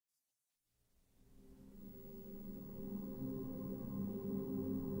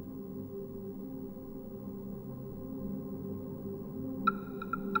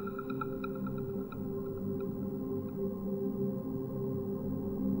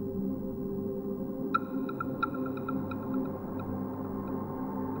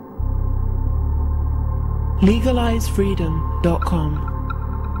LegalizeFreedom.com.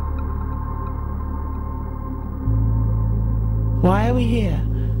 Why are we here?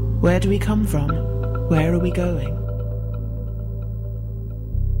 Where do we come from? Where are we going?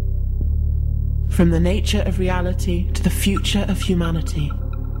 From the nature of reality to the future of humanity.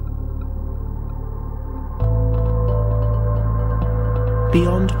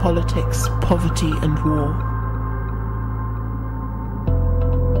 Beyond politics, poverty and war.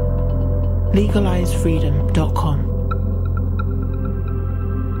 LegalizeFreedom.com.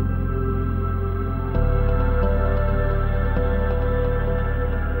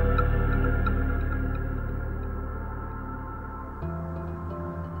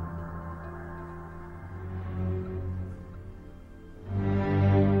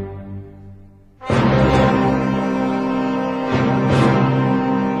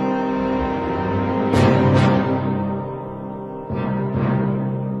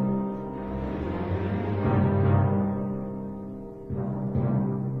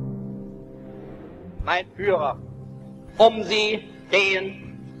 Mein Führer, um Sie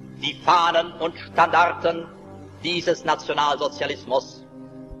stehen die Fahnen und Standarten dieses Nationalsozialismus.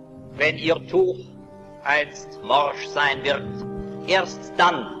 Wenn Ihr Tuch einst morsch sein wird, erst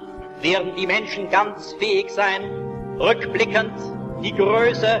dann werden die Menschen ganz fähig sein, rückblickend die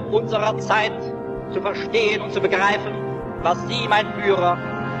Größe unserer Zeit zu verstehen und zu begreifen, was Sie, mein Führer,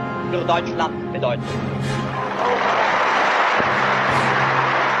 für Deutschland bedeuten.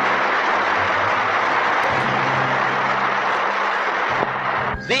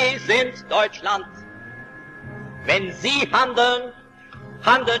 Sie sind Deutschland. Wenn Sie handeln,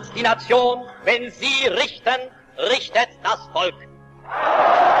 handelt die Nation. Wenn Sie richten, richtet das Volk.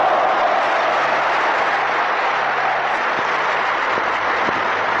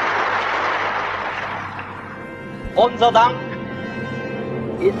 Unser Dank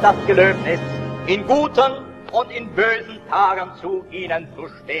ist das Gelöbnis, in guten und in bösen Tagen zu Ihnen zu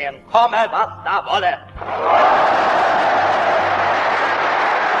stehen, komme was da wolle.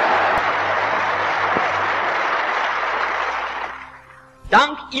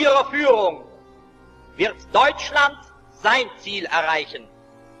 Dank Ihrer Führung wird Deutschland sein Ziel erreichen,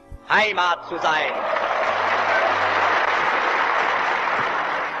 Heimat zu sein.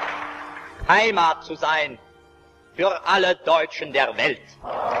 Heimat zu sein für alle Deutschen der Welt.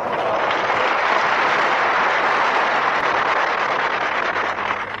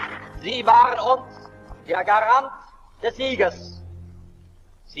 Sie waren uns der Garant des Sieges.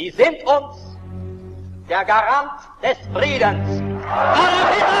 Sie sind uns der Garant des Friedens.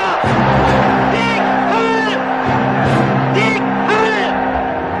 Adolf Hitler! Die Hölle! Die Hölle!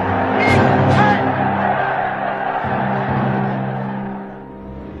 Die Hölle!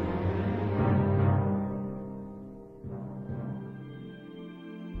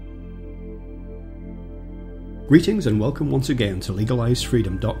 Greetings and welcome once again to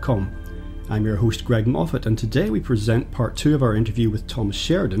LegalizeFreedom.com. I'm your host Greg Moffat, and today we present part 2 of our interview with Thomas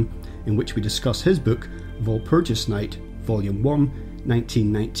Sheridan, in which we discuss his book Walpurgis Night, Volume 1,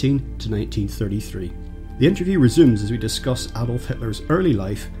 1919 to 1933. The interview resumes as we discuss Adolf Hitler's early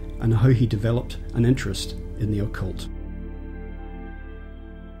life and how he developed an interest in the occult.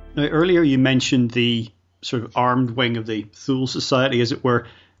 Now, earlier you mentioned the sort of armed wing of the Thule Society, as it were.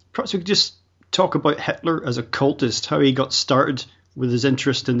 Perhaps we could just talk about Hitler as a cultist, how he got started with his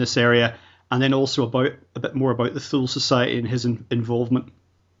interest in this area, and then also about a bit more about the Thule Society and his involvement.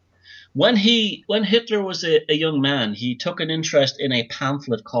 When Hitler was a young man, he took an interest in a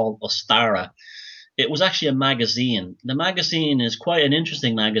pamphlet called Ostara. It was actually a magazine. The magazine is quite an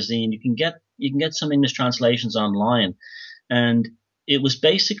interesting magazine. You can get some English translations online, and it was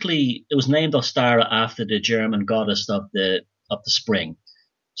named Ostara after the German goddess of the spring.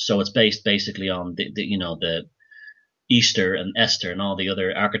 So it's based basically on the Easter and Esther and all the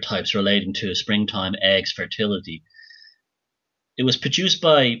other archetypes relating to springtime, eggs, fertility. It was produced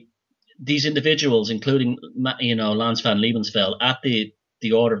by these individuals, including, Lanz van Liebensfeld, at the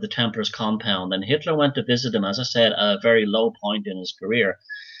Order of the Templars compound. And Hitler went to visit him, as I said, at a very low point in his career,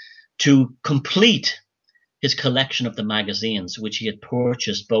 to complete his collection of the magazines, which he had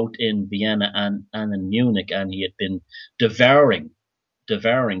purchased both in Vienna and in Munich, and he had been devouring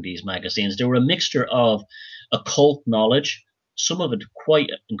these magazines. They were a mixture of occult knowledge, some of it quite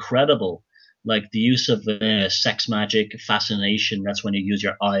incredible, like the use of sex magic, fascination. That's when you use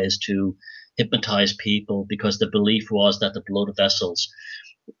your eyes to hypnotize people, because the belief was that the blood vessels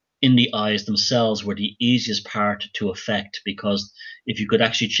in the eyes themselves were the easiest part to affect, because if you could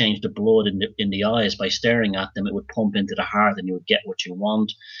actually change the blood in the eyes by staring at them, it would pump into the heart and you would get what you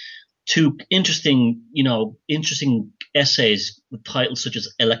want. Two interesting essays with titles such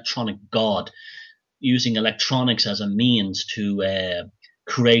as Electronic God, using electronics as a means to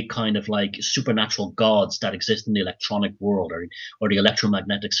create kind of like supernatural gods that exist in the electronic world or the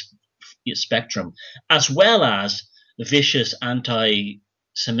electromagnetic spectrum, as well as vicious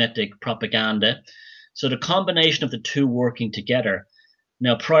anti-Semitic propaganda. So the combination of the two working together.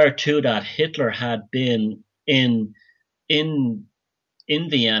 Now, prior to that, Hitler had been in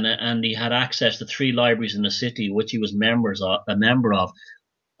Vienna, and he had access to 3 libraries in the city, which he was a member of.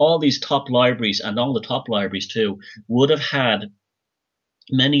 All these top libraries, and all the top libraries too, would have had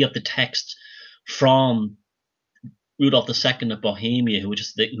many of the texts from Rudolf II of Bohemia, who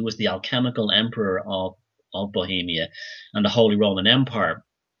was the alchemical emperor of Bohemia and the Holy Roman Empire.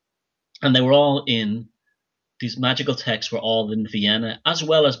 And they were all in, these magical texts were all in Vienna, as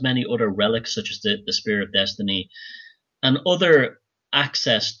well as many other relics such as the Spear of Destiny and other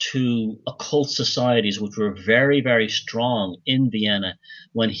access to occult societies, which were very, very strong in Vienna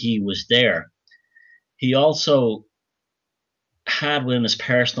when he was there. He also had within his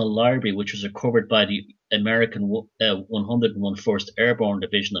personal library, which was recovered by the American 101st Airborne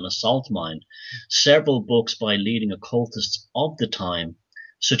Division, an assault mine, several books by leading occultists of the time,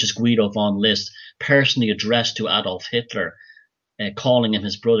 such as Guido von List, personally addressed to Adolf Hitler, calling him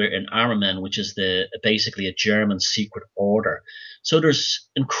his brother in Armamen, which is basically a German secret order. So there's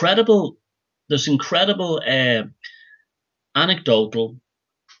incredible anecdotal,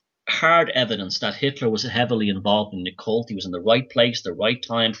 hard evidence that Hitler was heavily involved in the occult. He was in the right place, the right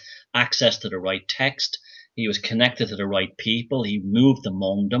time, access to the right text. He was connected to the right people. He moved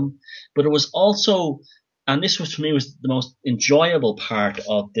among them. But it was also, and this was, for me, was the most enjoyable part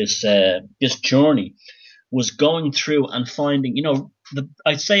of this journey, was going through and finding,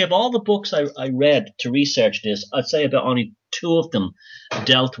 I'd say of all the books I read to research this, I'd say about only 2 of them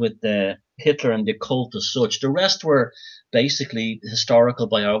dealt with Hitler and the occult as such. The rest were basically historical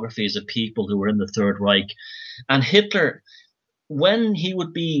biographies of people who were in the Third Reich. And Hitler, when he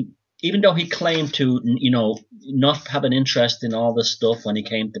would be, even though he claimed to, not have an interest in all this stuff when he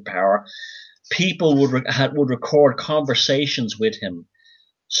came to power, people would record conversations with him,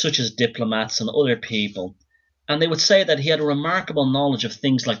 such as diplomats and other people, and they would say that he had a remarkable knowledge of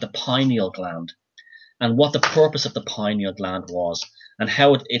things like the pineal gland and what the purpose of the pineal gland was and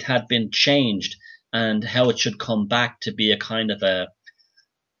how it had been changed and how it should come back to be a kind of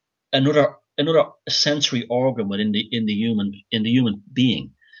another sensory organ within the human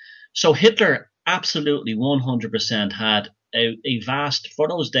being. So Hitler absolutely 100% had a vast, for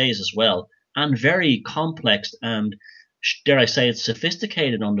those days as well, and very complex and, dare I say it,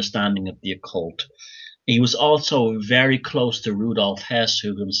 sophisticated understanding of the occult. He was also very close to Rudolf Hess,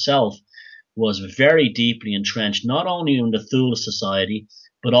 who himself was very deeply entrenched, not only in the Thule Society,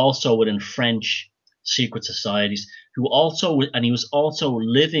 but also within French secret societies, he was also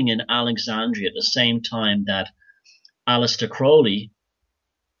living in Alexandria at the same time that Aleister Crowley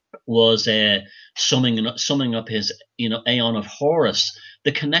was summing up his Aeon of Horus.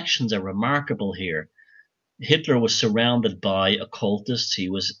 The connections are remarkable here. Hitler was surrounded by occultists. He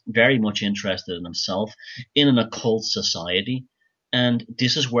was very much interested in himself in an occult society, and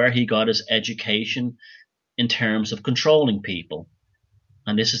this is where he got his education in terms of controlling people.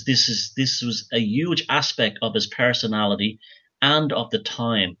 And this was a huge aspect of his personality and of the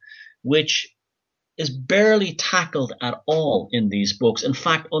time, which is barely tackled at all in these books. In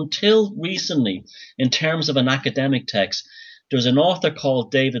fact, until recently, in terms of an academic text, there's an author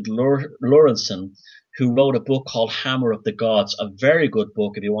called David Lorentzen who wrote a book called Hammer of the Gods, a very good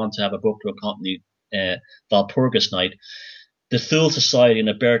book if you want to have a book to accompany Walpurgis Night, The Thule Society and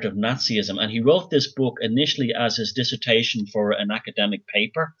the Birth of Nazism. And he wrote this book initially as his dissertation for an academic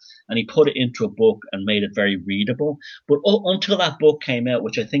paper, and he put it into a book and made it very readable. But until that book came out,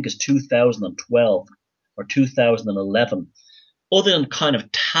 which I think is 2012 or 2011, other than kind of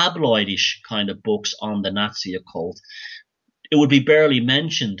tabloidish kind of books on the Nazi occult, it would be barely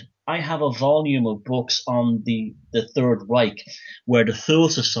mentioned. I have a volume of books on the Third Reich where the Thule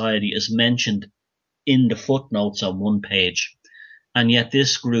Society is mentioned in the footnotes on one page. And yet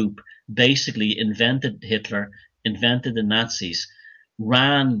this group basically invented Hitler, invented the Nazis,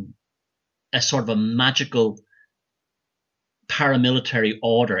 ran a sort of a magical paramilitary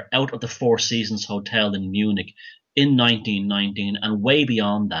order out of the Four Seasons Hotel in Munich in 1919 and way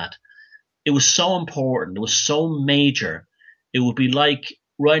beyond that. It was so important. It was so major. It would be like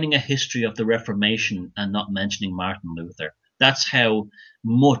writing a history of the Reformation and not mentioning Martin Luther. That's how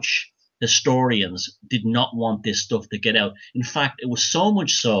much historians did not want this stuff to get out. In fact, it was so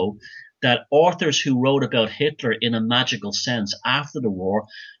much so that authors who wrote about Hitler in a magical sense after the war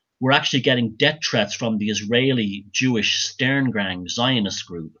were actually getting death threats from the Israeli Jewish Sterngang Zionist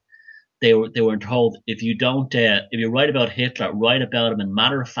group. They were told, if you write about Hitler, write about him in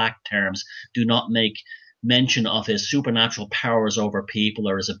matter-of-fact terms. Do not make mention of his supernatural powers over people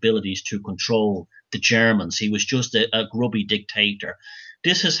or his abilities to control the Germans. He was just a grubby dictator.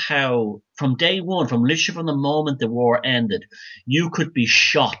 This is how, from day one, from literally from the moment the war ended, you could be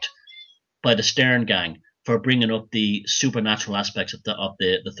shot by the Stern gang for bringing up the supernatural aspects of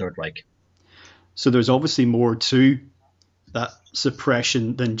the Third Reich. So there's obviously more to that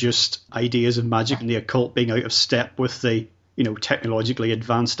suppression than just ideas of magic and the occult being out of step with the, technologically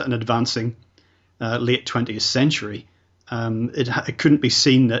advanced and advancing late 20th century. It couldn't be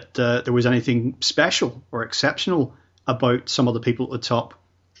seen that there was anything special or exceptional about some of the people at the top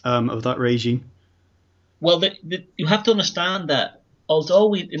of that regime. Well, you have to understand that although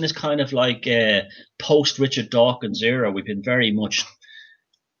we, in this kind of like post-Richard Dawkins era, we've been very much,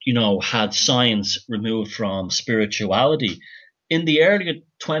 had science removed from spirituality. In the early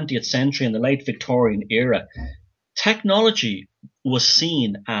 20th century, in the late Victorian era, technology was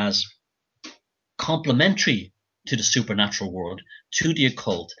seen as complementary to the supernatural world, to the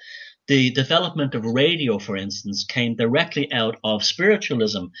occult. The development of radio, for instance, came directly out of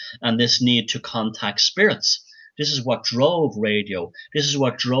spiritualism and this need to contact spirits. This is what drove radio. This is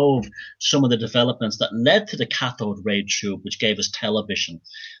what drove some of the developments that led to the cathode ray tube, which gave us television.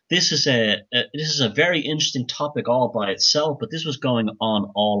 This is a very interesting topic all by itself, but this was going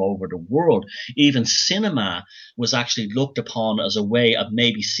on all over the world. Even cinema was actually looked upon as a way of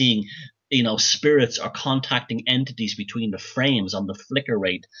maybe seeing spirits or contacting entities between the frames on the flicker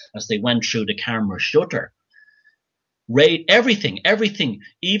rate as they went through the camera shutter. Everything,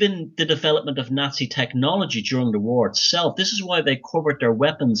 even the development of Nazi technology during the war itself. This is why they covered their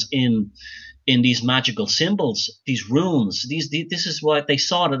weapons in these magical symbols, these runes. This is why they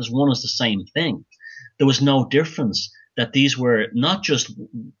saw it as one as the same thing. There was no difference that these were not just,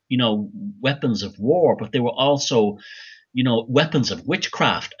 weapons of war, but they were also weapons of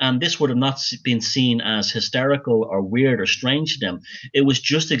witchcraft, and this would have not been seen as hysterical or weird or strange to them. It was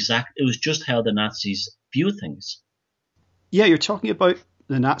just how the Nazis viewed things. Yeah, you're talking about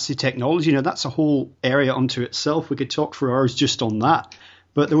the Nazi technology. That's a whole area unto itself. We could talk for hours just on that.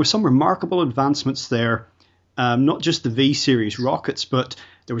 But there were some remarkable advancements there, not just the V-series rockets, but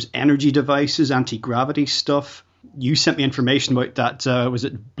there was energy devices, anti-gravity stuff. You sent me information about that, was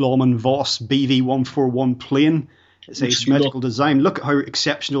it Blaumann-Voss BV-141 plane? It's asymmetrical design. Look at how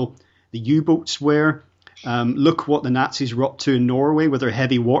exceptional the U-boats were. Look what the Nazis were up to in Norway with their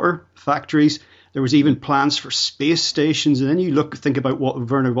heavy water factories. There was even plans for space stations. And then you think about what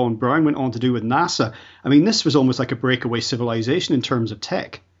Werner von Braun went on to do with NASA. I mean, this was almost like a breakaway civilization in terms of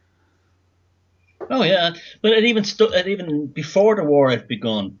tech. Oh, yeah. But even before the war had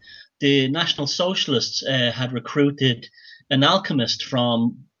begun, the National Socialists had recruited an alchemist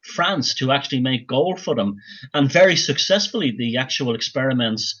from France to actually make gold for them. And very successfully, the actual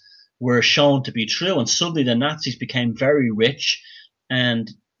experiments were shown to be true. And suddenly the Nazis became very rich.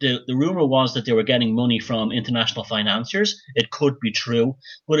 And the rumor was that they were getting money from international financiers. It could be true,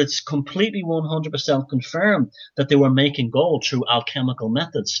 but it's completely 100% confirmed that they were making gold through alchemical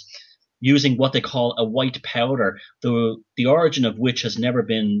methods, using what they call a white powder, the origin of which has never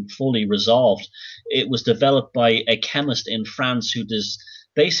been fully resolved. It was developed by a chemist in France he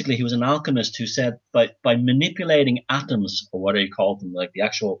was an alchemist who said by manipulating atoms, or what do you call them, like the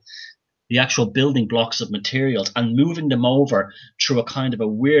actual building blocks of materials, and moving them over through a kind of a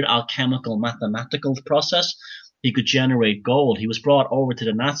weird alchemical mathematical process, he could generate gold. He was brought over to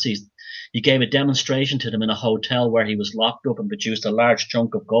the Nazis. He gave a demonstration to them in a hotel where he was locked up and produced a large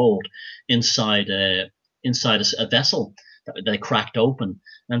chunk of gold inside a vessel that they cracked open.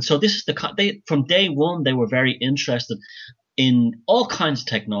 And so this is from day one, they were very interested in all kinds of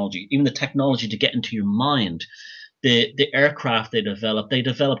technology, even the technology to get into your mind. The aircraft they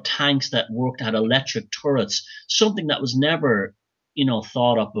developed tanks that had electric turrets, something that was never,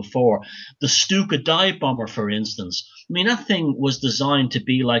 thought of before. The Stuka dive bomber, for instance. I mean, that thing was designed to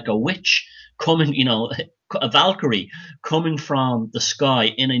be like a witch coming, a Valkyrie coming from the sky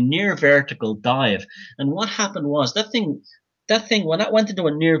in a near vertical dive. And what happened was that thing, when that went into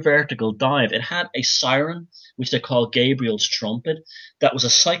a near vertical dive, it had a siren, which they call Gabriel's trumpet, that was a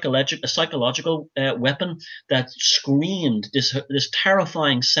psychological weapon that screamed this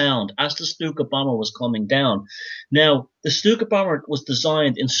terrifying sound as the Stuka bomber was coming down. Now, the Stuka bomber was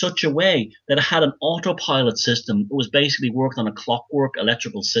designed in such a way that it had an autopilot system. It was basically worked on a clockwork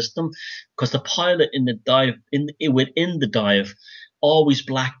electrical system, because the pilot within the dive always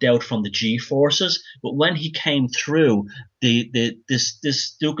blacked out from the G-forces, but when he came through, this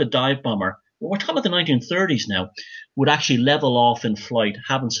Stuka dive bomber we're talking about the 1930s now, would actually level off in flight,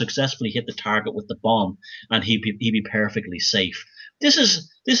 having successfully hit the target with the bomb, and he'd be perfectly safe. This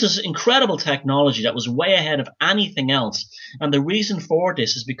is incredible technology that was way ahead of anything else. And the reason for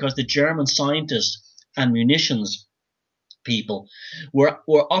this is because the German scientists and munitions people were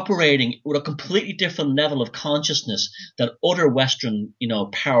operating with a completely different level of consciousness that other Western,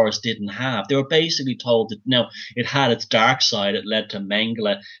 powers didn't have. They were basically told that it had its dark side. It led to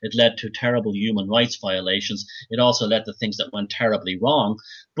Mengele. It led to terrible human rights violations. It also led to things that went terribly wrong.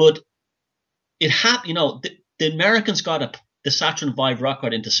 But it had, the Americans got the Saturn V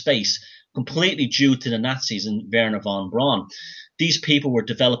rocket into space completely due to the Nazis and Werner von Braun. These people were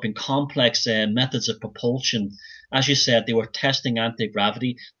developing complex methods of propulsion. As you said, they were testing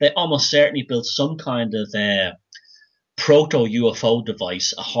anti-gravity. They almost certainly built some kind of proto-UFO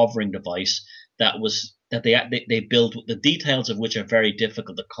device, a hovering device that they built, the details of which are very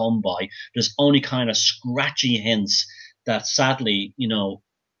difficult to come by. There's only kind of scratchy hints that sadly,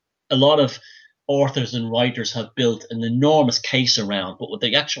 a lot of authors and writers have built an enormous case around, but with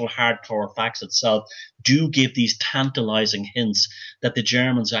the actual hardcore facts itself do give these tantalizing hints that the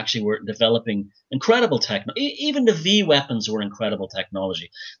Germans actually were developing incredible technology. Even the V weapons were incredible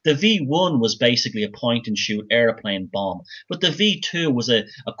technology. The V1 was basically a point and shoot airplane bomb, but the V2 was a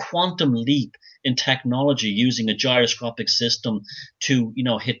quantum leap in technology, using a gyroscopic system to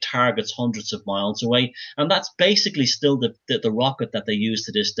hit targets hundreds of miles away. And that's basically still the rocket that they use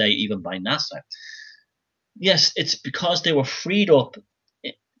to this day, even by NASA. Yes, it's because they were freed up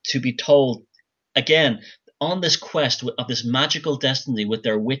to be told, again, on this quest of this magical destiny with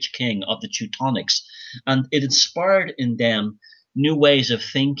their witch king of the Teutonics, and it inspired in them new ways of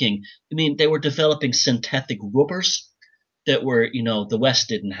thinking. I mean, they were developing synthetic rubbers that were, the West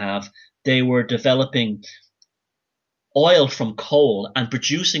didn't have. They were developing oil from coal and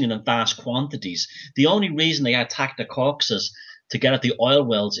producing it in vast quantities. The only reason they attacked the Caucasus to get at the oil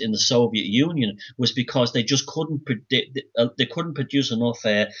wells in the Soviet Union was because they just couldn't produce enough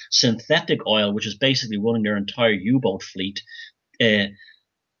synthetic oil, which is basically running their entire U-boat fleet,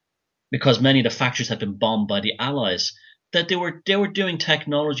 because many of the factories had been bombed by the Allies. That they were doing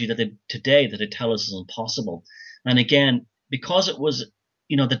technology that they tell us is impossible. And again, because it was,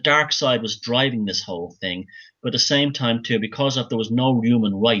 the dark side was driving this whole thing, but at the same time too, because there was no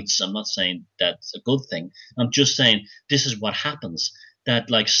human rights. I'm not saying that's a good thing. I'm just saying this is what happens.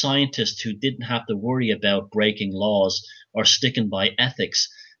 That like scientists who didn't have to worry about breaking laws or sticking by ethics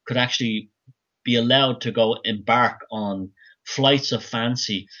could actually be allowed to go embark on flights of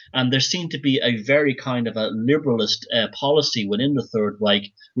fancy. And there seemed to be a very kind of a liberalist policy within the Third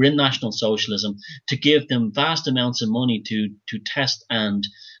Reich, within National Socialism, to give them vast amounts of money to test and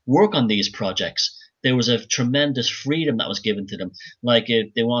work on these projects. There was a tremendous freedom that was given to them. Like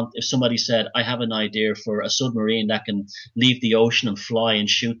if somebody said, I have an idea for a submarine that can leave the ocean and fly and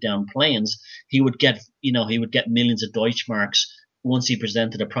shoot down planes, he would get millions of Deutschmarks once he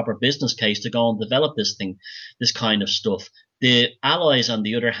presented a proper business case to go and develop this kind of stuff. The Allies, on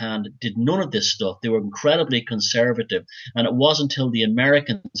the other hand, did none of this stuff. They were incredibly conservative. And it wasn't until the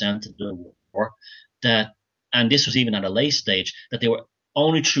Americans entered the war and this was even at a late stage, that they were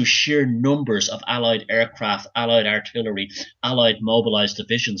only through sheer numbers of Allied aircraft, Allied artillery, Allied mobilized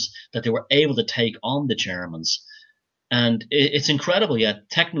divisions, that they were able to take on the Germans. And it's incredible,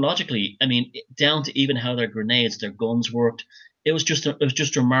 technologically, I mean, down to even how their grenades, their guns worked. It was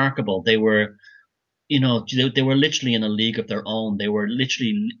just remarkable. They were, they were literally in a league of their own. They were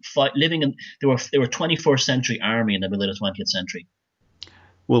literally they were 21st century army in the middle of the 20th century.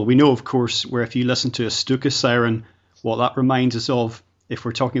 Well, we know, of course, where if you listen to a Stuka siren, what that reminds us of, if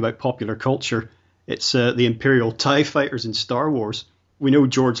we're talking about popular culture, it's the Imperial TIE fighters in Star Wars. We know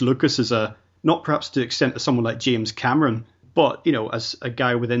George Lucas is not perhaps to the extent of someone like James Cameron, but, as a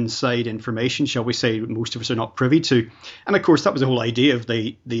guy with inside information, shall we say, most of us are not privy to. And of course, that was the whole idea of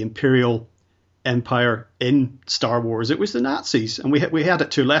the Imperial Empire in Star Wars. It was the Nazis, and we had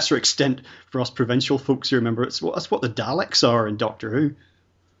it to a lesser extent for us provincial folks who remember. That's what the Daleks are in Doctor Who.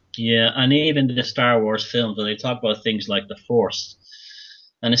 Yeah, and even the Star Wars films, when they talk about things like the Force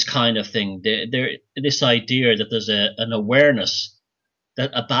and this kind of thing, this idea that there's an awareness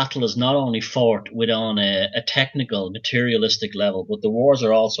that a battle is not only fought on a technical, materialistic level, but the wars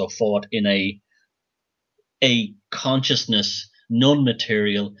are also fought in a consciousness,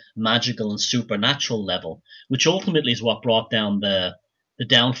 non-material, magical and supernatural level, which ultimately is what brought down the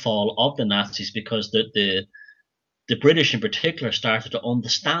downfall of the Nazis, because the British in particular started to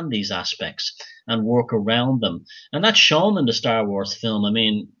understand these aspects and work around them. And that's shown in the Star Wars film. I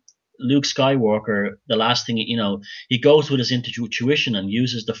mean, Luke Skywalker, the last thing, he goes with his intuition and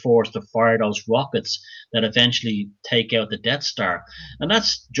uses the Force to fire those rockets that eventually take out the Death Star. And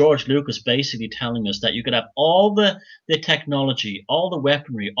that's George Lucas basically telling us that you could have all the technology, all the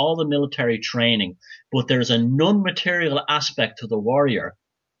weaponry, all the military training, but there's a non-material aspect to the warrior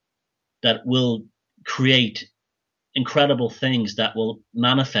that will create incredible things that will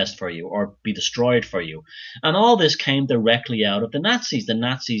manifest for you or be destroyed for you. And all this came directly out of the Nazis. The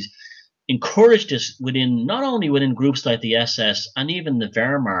Nazis encouraged this not only within groups like the SS and even the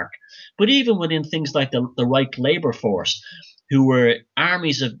Wehrmacht, but even within things like the Reich labor force, who were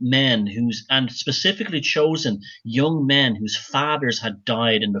armies of men and specifically chosen young men whose fathers had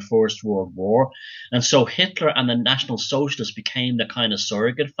died in the First World War. And so Hitler and the National Socialists became the kind of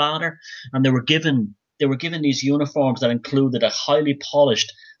surrogate father, and they were given these uniforms that included a highly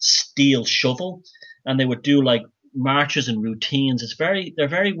polished steel shovel, and they would do like marches and routines. They're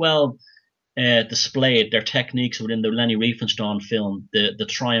very well displayed, their techniques within the Leni Riefenstahl film, The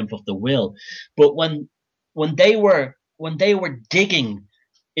Triumph of the Will. But when they were digging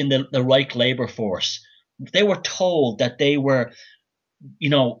in the Reich labor force, they were told that they were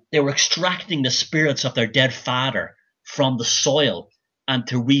extracting the spirits of their dead father from the soil and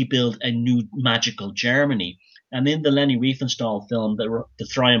to rebuild a new magical Germany. And in the Leni Riefenstahl film, The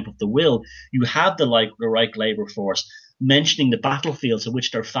Triumph of the Will, you have the Reich labor force mentioning the battlefields in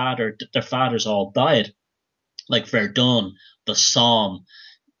which their fathers all died, like Verdun, the Somme,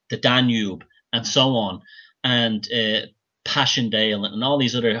 the Danube, and so on, and Passchendaele, and all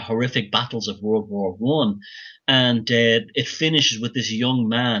these other horrific battles of World War I. And it finishes with this young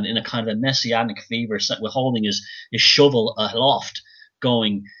man in a kind of a messianic fever, holding his shovel aloft,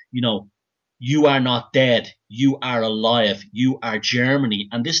 going, you are not dead, you are alive, you are Germany.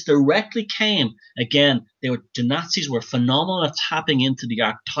 And this directly came, again, the Nazis were phenomenal at tapping into the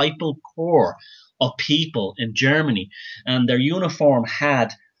archetypal core of people in Germany. And their uniform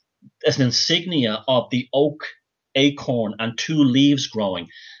had as an insignia of the oak, acorn, and two leaves growing.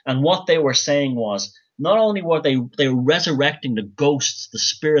 And what they were saying was, not only were they were resurrecting the ghosts, the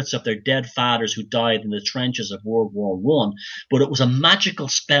spirits of their dead fathers who died in the trenches of World War I, but it was a magical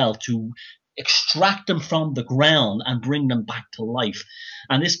spell to extract them from the ground and bring them back to life.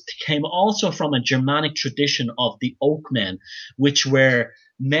 And this came also from a Germanic tradition of the oak men, which were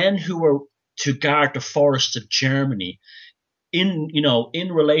men who were to guard the forests of Germany in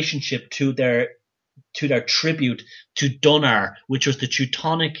relationship to their tribute to Dunnar, which was the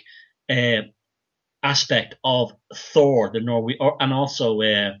Teutonic aspect of Thor, the Norway, and also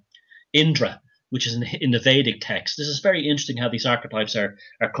Indra, which is in the Vedic text. This is very interesting how these archetypes are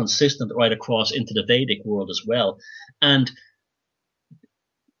consistent right across into the Vedic world as well. And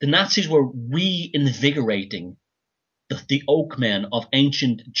the Nazis were reinvigorating the oak men of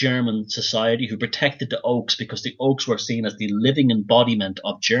ancient German society, who protected the oaks because the oaks were seen as the living embodiment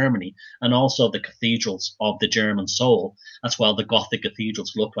of Germany and also the cathedrals of the German soul. That's why the Gothic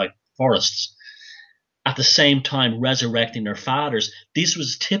cathedrals look like forests. At the same time resurrecting their fathers. This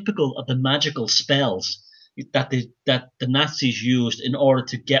was typical of the magical spells that the Nazis used in order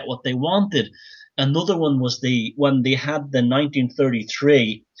to get what they wanted. Another one was when they had the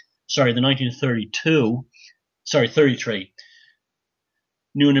 33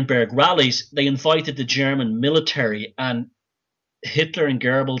 Nuremberg rallies, they invited the German military, and Hitler and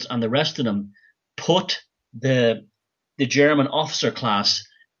Goebbels and the rest of them put the German officer class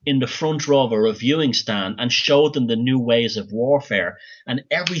in the front row of a reviewing stand and showed them the new ways of warfare, and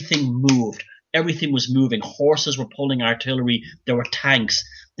everything moved. Everything was moving. Horses were pulling artillery. There were tanks.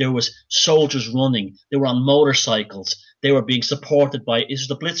 There was soldiers running. They were on motorcycles. They were being supported by, this is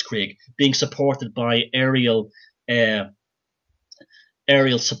the Blitzkrieg, being supported by aerial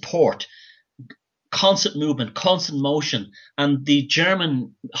support. Constant movement, constant motion. And the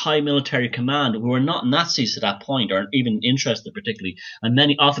German high military command, who were not Nazis at that point, or even interested particularly, and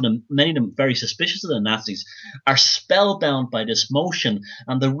many of them very suspicious of the Nazis, are spellbound by this motion.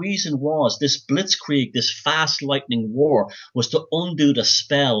 And the reason was this Blitzkrieg, this fast lightning war, was to undo the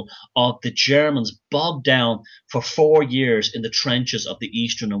spell of the Germans bogged down for 4 years in the trenches of the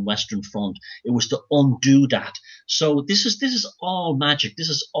Eastern and Western Front. It was to undo that. So this is all magic. This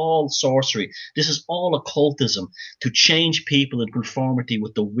is all sorcery. This is all occultism, to change people in conformity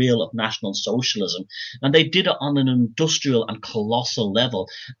with the will of National Socialism. And they did it on an industrial and colossal level,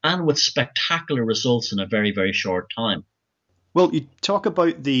 and with spectacular results in a very, very short time. Well, you talk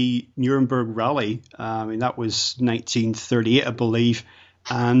about the Nuremberg rally. That was 1938, I believe.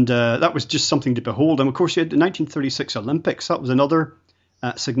 And that was just something to behold. And of course, you had the 1936 Olympics. That was another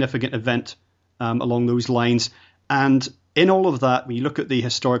significant event along those lines. And in all of that, when you look at the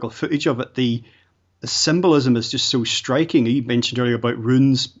historical footage of it, the symbolism is just so striking. You mentioned earlier about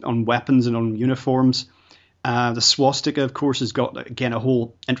runes on weapons and on uniforms. The swastika, of course, has got, again, a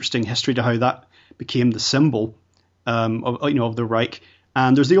whole interesting history to how that became the symbol of the Reich.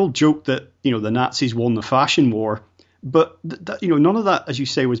 And there's the old joke that, the Nazis won the fashion war. But none of that, as you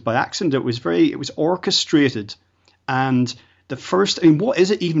say, was by accident. It was orchestrated. And the first, what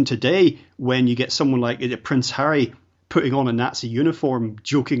is it even today when you get someone like Prince Harry putting on a Nazi uniform,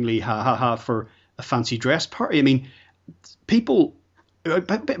 jokingly, ha ha ha, for a fancy dress party? I mean, I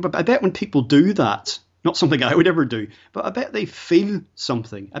bet when people do that, not something I would ever do, but I bet they feel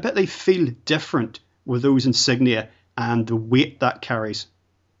something. I bet they feel different with those insignia and the weight that carries.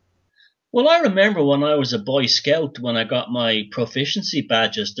 Well, I remember when I was a Boy Scout, when I got my proficiency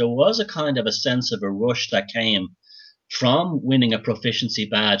badges, there was a kind of a sense of a rush that came from winning a proficiency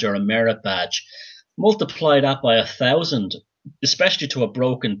badge or a merit badge. Multiply that by 1,000, especially to a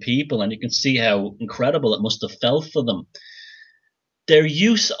broken people, and you can see how incredible it must have felt for them. Their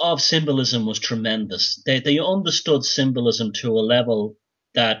use of symbolism was tremendous. They understood symbolism to a level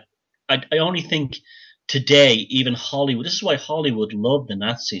that I only think today, even Hollywood. This is why Hollywood loved the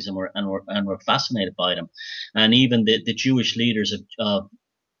Nazis and were fascinated by them, and even the Jewish leaders of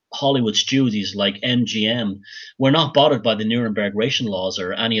Hollywood's Jews like MGM were not bothered by the Nuremberg racial laws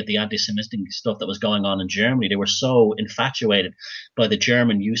or any of the anti-Semitic stuff that was going on in Germany. They were so infatuated by the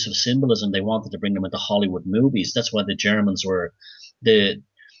German use of symbolism, they wanted to bring them into Hollywood movies. That's why the Germans were the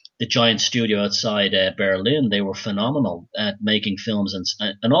giant studio outside Berlin. They were phenomenal at making films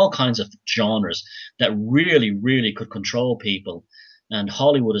and all kinds of genres that really, really could control people. And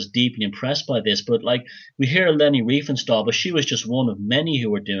Hollywood is deeply impressed by this. But like we hear Leni Riefenstahl, but she was just one of many who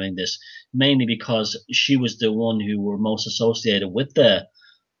were doing this, mainly because she was the one who were most associated with the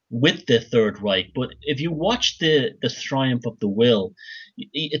Third Reich. But if you watch the Triumph of the Will,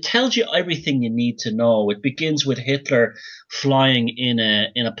 it tells you everything you need to know. It begins with Hitler flying in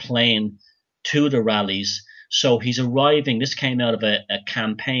a plane to the rallies. So he's arriving. This came out of a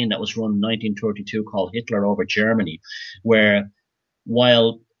campaign that was run in 1932 called Hitler Over Germany, where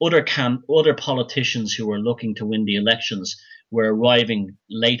while other politicians who were looking to win the elections were arriving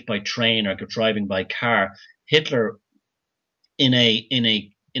late by train or driving by car, Hitler in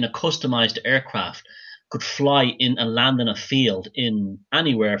a customized aircraft could fly in and land in a field in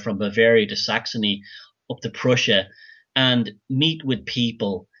anywhere from Bavaria to Saxony up to Prussia and meet with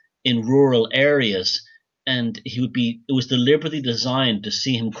people in rural areas. And it was deliberately designed to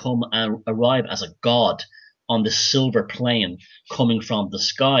see him come and arrive as a god on the silver plane coming from the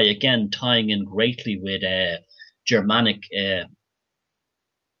sky, again tying in greatly with Germanic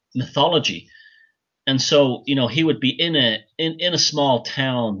mythology. And so, he would be in a small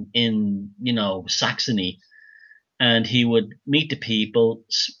town in, Saxony, and he would meet the people,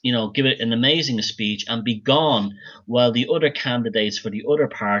 give it an amazing speech and be gone while the other candidates for the other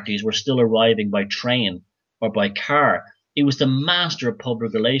parties were still arriving by train or by car. He was the master of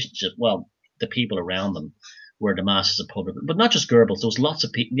public relations. Well, the people around them were the masters of public, but not just Goebbels. There was lots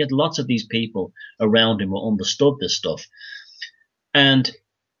of people. He had lots of these people around him who understood this stuff. And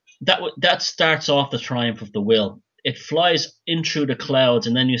that starts off the Triumph of the Will. It flies in through the clouds,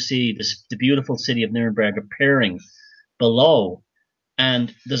 and then you see the beautiful city of Nuremberg appearing below.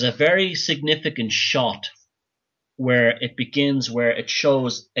 And there's a very significant shot where it begins, where it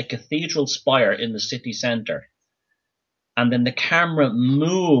shows a cathedral spire in the city center. And then the camera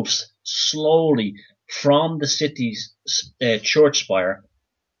moves slowly from the city's church spire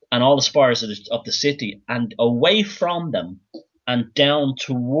and all the spires of the city and away from them and down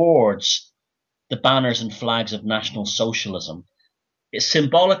towards the banners and flags of National Socialism. It's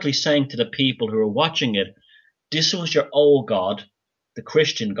symbolically saying to the people who are watching it, this was your old God, the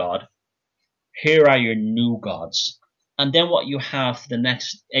Christian God. Here are your new gods. And then what you have for the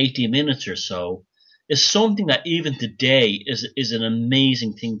next 80 minutes or so is something that even today is an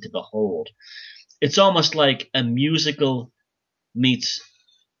amazing thing to behold. It's almost like a musical meets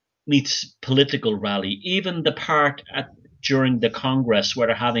political rally. Even the part during the Congress where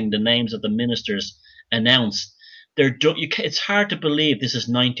they're having the names of the ministers announced, it's hard to believe this is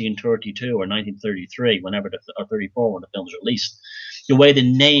 1932 or 1933, or 34 when the film was released. The way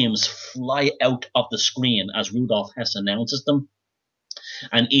the names fly out of the screen as Rudolf Hess announces them,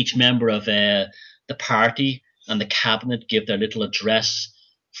 and each member of the party and the cabinet give their little address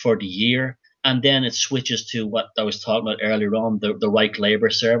for the year. And then it switches to what I was talking about earlier on, the Reich Labor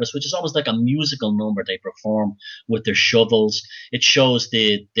Service, which is almost like a musical number they perform with their shovels. It shows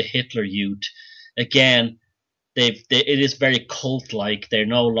the Hitler Youth. Again, it is very cult-like. They're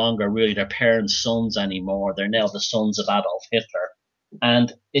no longer really their parents' sons anymore. They're now the sons of Adolf Hitler.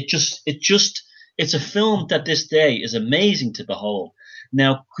 And it's a film that this day is amazing to behold.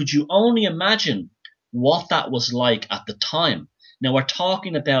 Now, could you only imagine what that was like at the time? Now, we're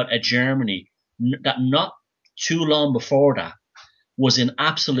talking about a Germany that not too long before that was in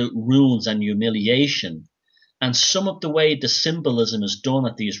absolute ruins and humiliation. And some of the way the symbolism is done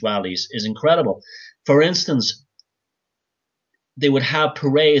at these rallies is incredible. For instance, they would have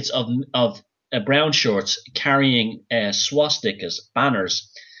parades of brown shorts carrying swastikas,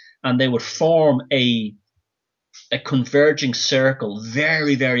 banners, and they would form a converging circle,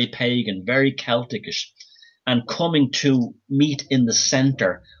 very, very pagan, very Celticish, and coming to meet in the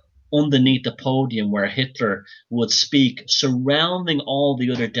center underneath the podium where Hitler would speak, surrounding all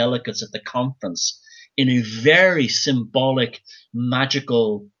the other delegates at the conference in a very symbolic,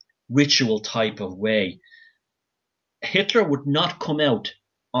 magical, ritual type of way. Hitler would not come out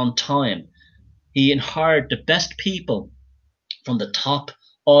on time. He hired the best people from the top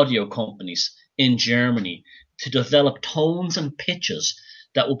audio companies in Germany to develop tones and pitches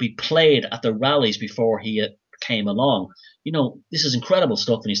that would be played at the rallies before he came along. You know, this is incredible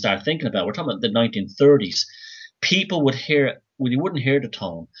stuff when you start thinking about it. We're talking about the 1930s. People would hear, well, you wouldn't hear the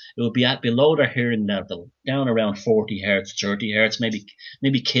tone. It would be at below their hearing level, down around 40 hertz, 30 hertz.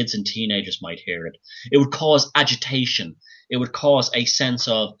 Maybe kids and teenagers might hear it. It would cause agitation. It would cause a sense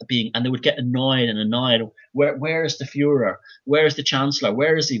of being, and they would get annoyed. Where is the Führer? Where is the Chancellor?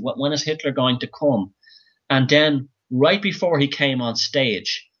 Where is he? When is Hitler going to come? And then, right before he came on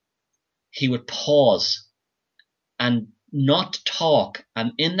stage, he would pause and not talk.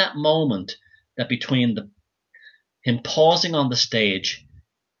 And in that moment, that between him pausing on the stage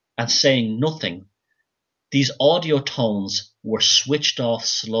and saying nothing, these audio tones were switched off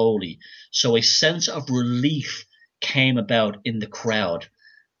slowly. So a sense of relief came about in the crowd,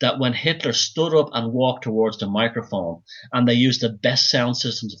 that when Hitler stood up and walked towards the microphone, and they used the best sound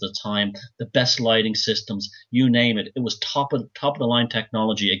systems of the time, the best lighting systems, you name it, it was top of the line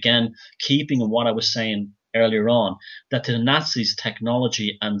technology. Again, keeping in what I was saying earlier on, that to the Nazis,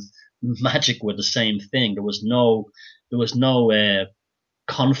 technology and magic were the same thing. There was no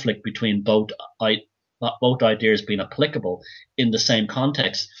conflict between both ideas being applicable in the same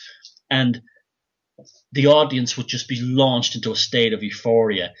context, and the audience would just be launched into a state of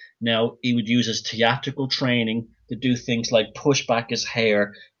euphoria. Now, he would use his theatrical training to do things like push back his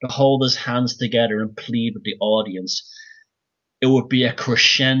hair, to hold his hands together and plead with the audience. It would be a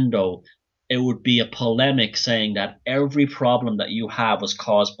crescendo. It would be a polemic saying that every problem that you have was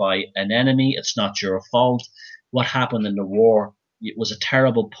caused by an enemy. It's not your fault. What happened in the war, it was a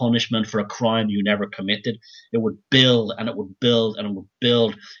terrible punishment for a crime you never committed. It would build and it would build and it would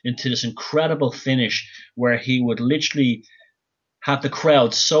build into this incredible finish where he would literally have the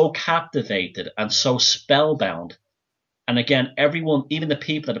crowd so captivated and so spellbound. And again, everyone, even the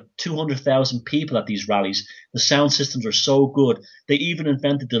people, that 200,000 people at these rallies, the sound systems are so good. They even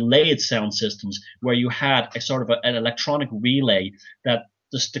invented delayed sound systems where you had a sort of an electronic relay that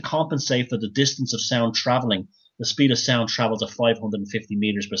just to compensate for the distance of sound traveling. The speed of sound travels at 550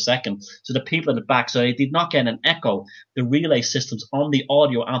 meters per second. So the people at the back, so they did not get an echo. The relay systems on the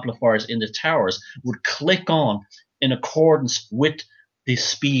audio amplifiers in the towers would click on in accordance with the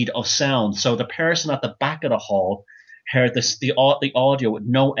speed of sound. So the person at the back of the hall heard the audio with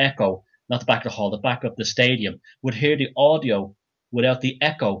no echo, not the back of the hall, the back of the stadium, would hear the audio without the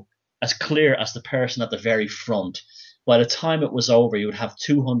echo as clear as the person at the very front. By the time it was over, you would have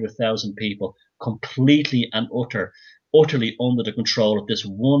 200,000 people completely and utterly under the control of this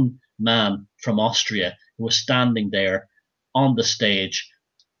one man from Austria who was standing there on the stage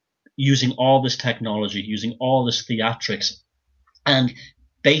using all this technology, using all this theatrics, and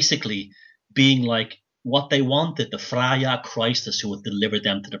basically being like what they wanted, the Freya Christus who would deliver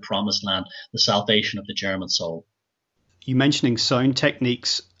them to the promised land, the salvation of the German soul. You mentioning sound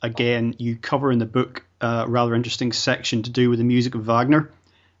techniques, again, you cover in the book a rather interesting section to do with the music of Wagner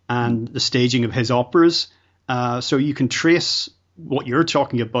and the staging of his operas. So you can trace what you're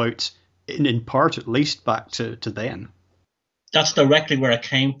talking about, in part at least, back to then. That's directly where it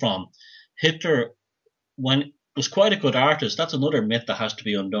came from. Hitler was quite a good artist. That's another myth that has to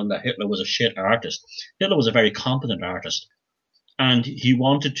be undone, that Hitler was a shit artist. Hitler was a very competent artist. And he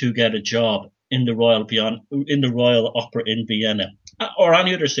wanted to get a job in the Royal Opera in Vienna or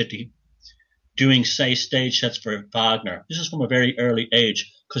any other city, doing, say, stage sets for Wagner. This is from a very early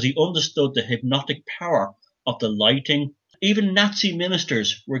age because he understood the hypnotic power of the lighting. Even Nazi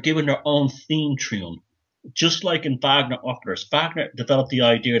ministers were given their own theme tune. Just like in Wagner operas, Wagner developed the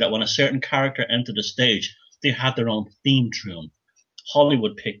idea that when a certain character entered the stage, they had their own theme tune.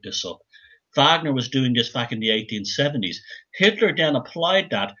 Hollywood picked this up. Wagner was doing this back in the 1870s. Hitler then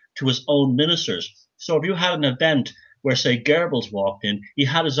applied that to his own ministers. So if you had an event where, say, Goebbels walked in, he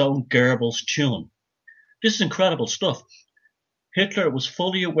had his own Goebbels tune. This is incredible stuff. Hitler was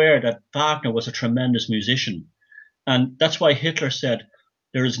fully aware that Wagner was a tremendous musician. And that's why Hitler said,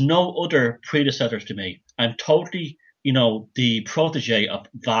 there is no other predecessor to me. I'm totally, the protege of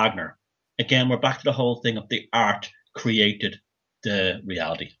Wagner. Again, we're back to the whole thing of the art created the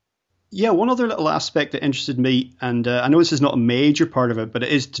reality. Yeah, one other little aspect that interested me, and I know this is not a major part of it, but it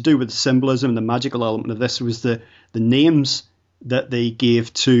is to do with the symbolism and the magical element of this, was the names that they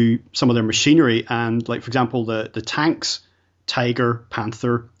gave to some of their machinery. And like, for example, the tanks, Tiger,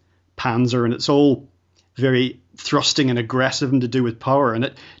 Panther, Panzer, and it's all very thrusting and aggressive and to do with power.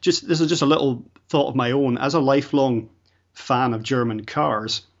 And this is just a little thought of my own. As a lifelong fan of German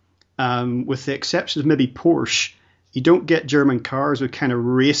cars, with the exception of maybe Porsche, you don't get German cars with kind of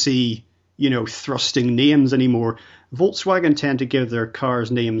racy, thrusting names anymore. Volkswagen tend to give their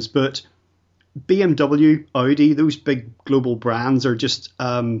cars names, but BMW, Audi, those big global brands are just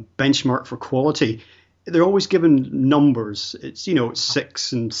benchmark for quality. They're always given numbers. It's, it's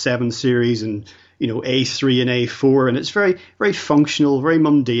 6 and 7 series and, A3 and A4, and it's very, very functional, very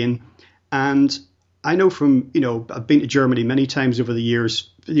mundane. And I know from, I've been to Germany many times over the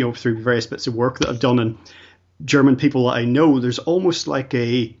years, through various bits of work that I've done, and German people that I know, there's almost like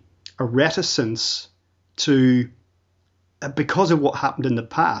a reticence to, because of what happened in the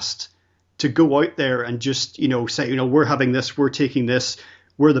past, to go out there and just, say, we're having this, we're taking this,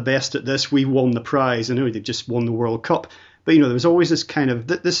 we're the best at this, we won the prize. I know they've just won the World Cup. But, there's always this kind of,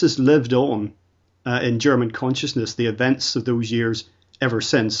 this has lived on in German consciousness, the events of those years ever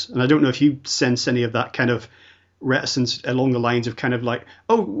since. And I don't know if you sense any of that kind of reticence along the lines of kind of like,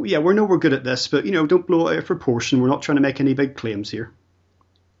 oh, yeah, we're good at this, but, don't blow it out of proportion. We're not trying to make any big claims here.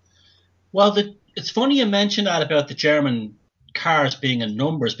 Well, it's funny you mention that about the German cars being in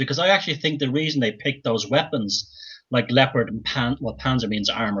numbers, because I actually think the reason they picked those weapons like Leopard and Panzer means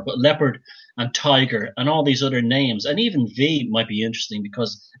armor, but Leopard and Tiger and all these other names, and even V might be interesting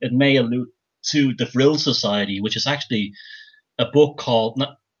because it may allude to the Vril Society, which is actually a book called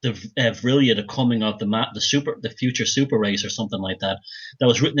the Vrilia, the coming of the future super race or something like that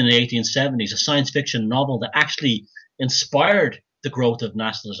was written in the 1870s, a science fiction novel that actually inspired the growth of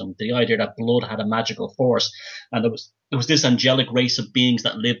nationalism, the idea that blood had a magical force, and there was this angelic race of beings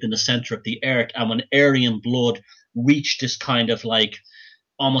that lived in the center of the earth, and when Aryan blood reached this kind of like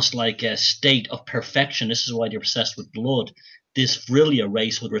almost like a state of perfection, this is why they're obsessed with blood, this Vrilia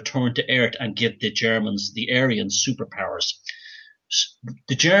race would return to earth and give the Germans, the Aryans, superpowers.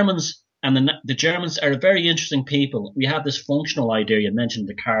 The Germans the Germans are a very interesting people. We have this functional idea, you mentioned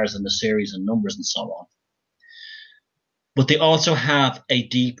the cars and the series and numbers and so on. But they also have a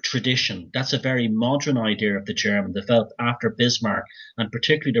deep tradition. That's a very modern idea of the German, developed after Bismarck, and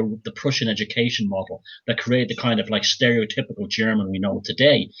particularly the Prussian education model that created the kind of like stereotypical German we know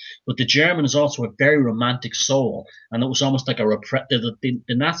today. But the German is also a very romantic soul, and it was almost like the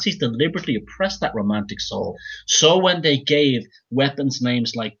Nazis deliberately oppressed that romantic soul. So when they gave weapons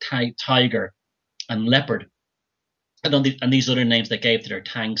names like Tiger and Leopard, and these other names they gave to their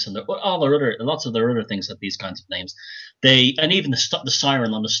tanks and lots of their other things have these kinds of names. And even the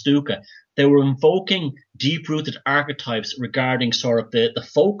siren on the Stuka, they were invoking deep-rooted archetypes regarding sort of the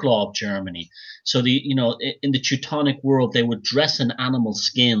folklore of Germany. So in the Teutonic world, they would dress in animal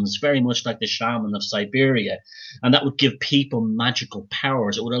skins, very much like the shaman of Siberia, and that would give people magical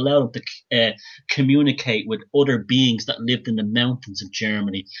powers. It would allow them to communicate with other beings that lived in the mountains of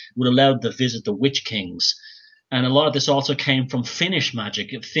Germany. It would allow them to visit the witch kings. And a lot of this also came from Finnish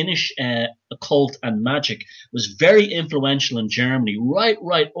magic. Finnish occult and magic was very influential in Germany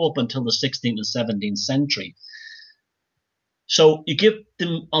right up until the 16th and 17th century. So you give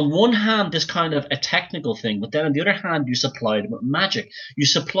them, on one hand, this kind of a technical thing, but then on the other hand, you supply them with magic. You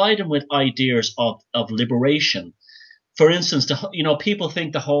supply them with ideas of liberation. For instance, people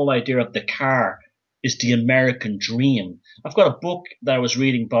think the whole idea of the car is the American dream. I've got a book that I was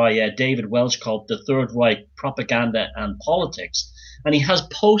reading by David Welch called The Third Reich, Propaganda and Politics, and he has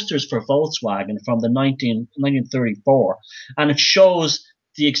posters for Volkswagen from the 1934, and it shows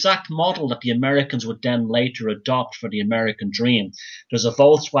the exact model that the Americans would then later adopt for the American dream. There's a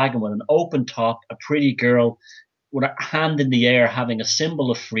Volkswagen with an open top, a pretty girl with a hand in the air having a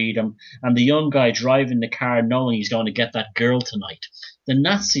symbol of freedom, and the young guy driving the car knowing he's going to get that girl tonight. The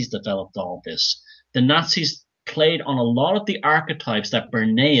Nazis developed all this. The Nazis played on a lot of the archetypes that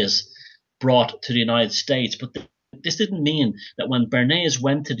Bernays brought to the United States, but This didn't mean that when Bernays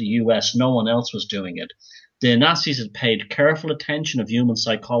went to the US, no one else was doing it. The Nazis had paid careful attention of human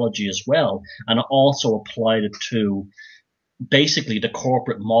psychology as well, and also applied it to basically the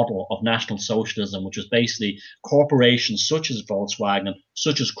corporate model of National Socialism, which was basically corporations such as Volkswagen,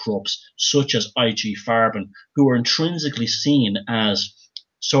 such as Krupp's, such as IG Farben, who were intrinsically seen as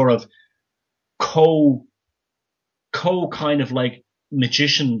sort of co kind of like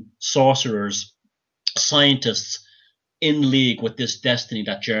magician sorcerers, scientists in league with this destiny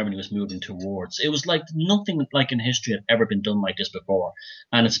that Germany was moving towards. It was like nothing like in history had ever been done like this before,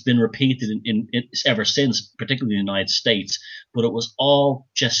 and it's been repeated in ever since, particularly in the United States. But it was all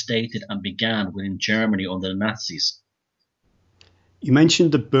gestated and began within Germany under the Nazis. You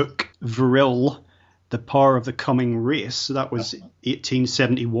mentioned the book Vril, The Power of the Coming Race. So that was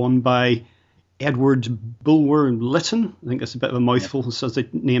 1871 by Edward Bulwer Lytton. I think that's a bit of a mouthful, as the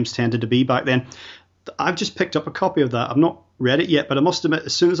names tended to be back then. I've just picked up a copy of that. I've not read it yet, but I must admit,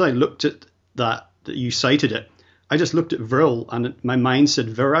 as soon as I looked at that you cited it, I just looked at Vril and my mind said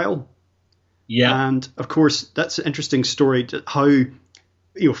virile. Yeah. And of course, that's an interesting story, how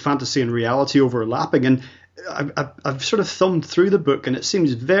fantasy and reality overlapping. And I've sort of thumbed through the book, and it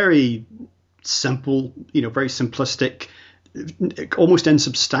seems very simple, very simplistic, almost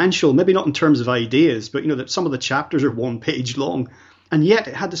insubstantial. Maybe not in terms of ideas, but that some of the chapters are 1 page long, and yet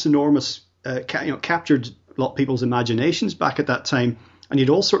it had this enormous. Captured a lot of people's imaginations back at that time, and you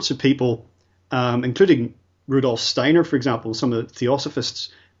had all sorts of people, including Rudolf Steiner, for example, some of the theosophists.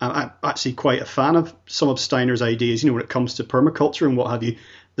 I'm actually quite a fan of some of Steiner's ideas, when it comes to permaculture and what have you,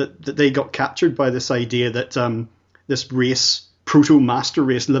 that they got captured by this idea that this race, proto-master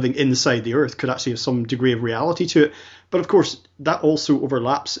race living inside the earth, could actually have some degree of reality to it. But of course, that also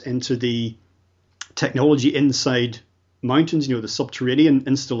overlaps into the technology inside mountains, the subterranean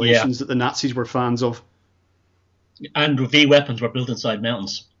installations that the Nazis were fans of. And V weapons were built inside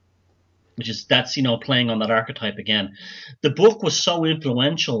mountains, that's playing on that archetype again. The book was so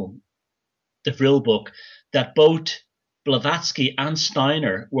influential, the Vril book, that both Blavatsky and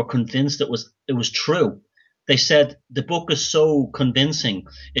Steiner were convinced it was true. They said the book is so convincing,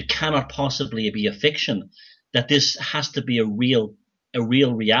 it cannot possibly be a fiction, that this has to be a real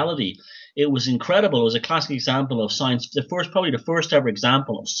reality. It was incredible. It was a classic example of science. Probably the first ever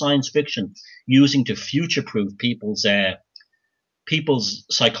example of science fiction using to future-proof people's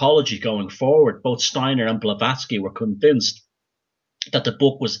psychology going forward. Both Steiner and Blavatsky were convinced that the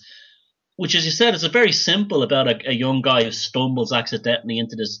book was, which, as you said, is a very simple about a young guy who stumbles accidentally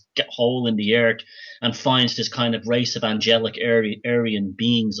into this hole in the earth and finds this kind of race of angelic Aryan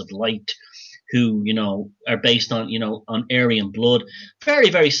beings of light, who, are based on, on Aryan blood. Very,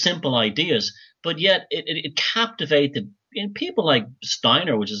 very simple ideas, but yet it captivated people like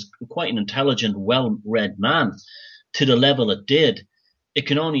Steiner, which is quite an intelligent, well-read man, to the level it did. It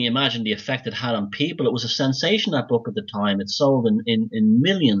can only imagine the effect it had on people. It was a sensation, that book, at the time. It sold in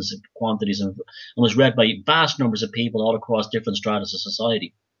millions of quantities and was read by vast numbers of people all across different stratas of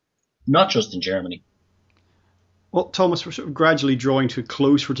society, not just in Germany. Well, Thomas, we're sort of gradually drawing to a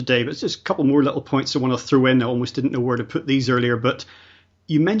close for today, but it's just a couple more little points I want to throw in. I almost didn't know where to put these earlier, but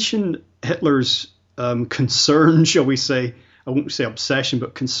you mentioned Hitler's concern, shall we say, I won't say obsession,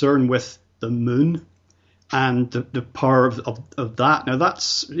 but concern with the moon and the power of that. Now,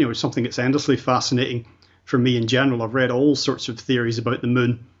 that's something that's endlessly fascinating for me in general. I've read all sorts of theories about the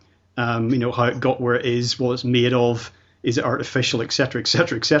moon, how it got where it is, what it's made of, is it artificial, etc.,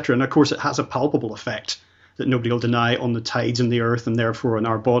 etc., etc. And of course, it has a palpable effect that nobody will deny on the tides in the earth and therefore on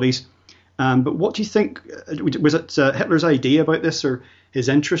our bodies. But what do you think, was it Hitler's idea about this, or his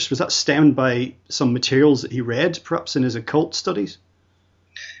interest, was that stemmed by some materials that he read, perhaps in his occult studies?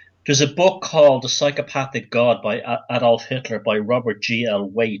 There's a book called The Psychopathic God by Adolf Hitler by Robert G.L.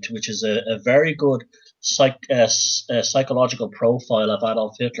 Waite, which is a very good psychological profile of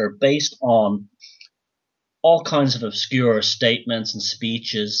Adolf Hitler based on all kinds of obscure statements and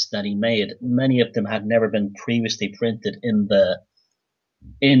speeches that he made. Many of them had never been previously printed in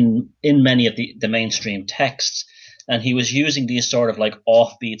many of the mainstream texts. And he was using these sort of like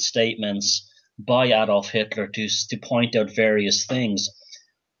offbeat statements by Adolf Hitler to point out various things.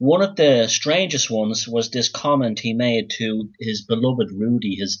 One of the strangest ones was this comment he made to his beloved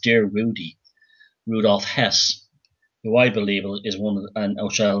Rudy, his dear Rudy, Rudolf Hess, who I believe is and I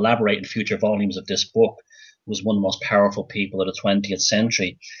shall elaborate in future volumes of this book, was one of the most powerful people of the 20th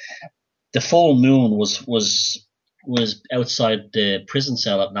century. The full moon was outside the prison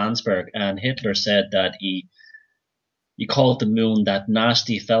cell at Landsberg, and Hitler said that he called the moon that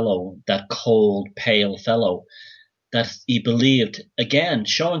nasty fellow, that cold, pale fellow, that he believed, again,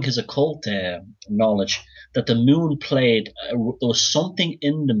 showing his occult knowledge, that the moon there was something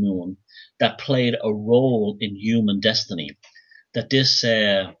in the moon that played a role in human destiny. That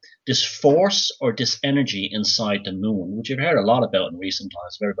this force or this energy inside the moon, which you've heard a lot about in recent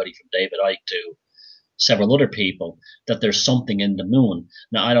times, from everybody from David Icke to several other people, that there's something in the moon.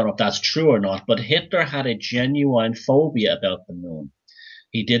 Now, I don't know if that's true or not, but Hitler had a genuine phobia about the moon.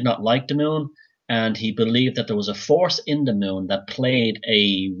 He did not like the moon, and he believed that there was a force in the moon that played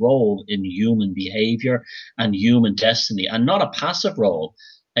a role in human behavior and human destiny, and not a passive role,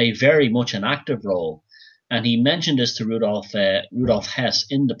 a very much an active role. And he mentioned this to Rudolf Hess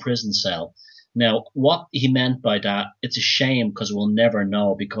in the prison cell. Now, what he meant by that, it's a shame because we'll never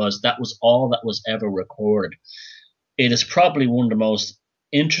know, because that was all that was ever recorded. It is probably one of the most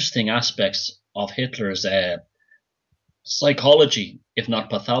interesting aspects of Hitler's psychology, if not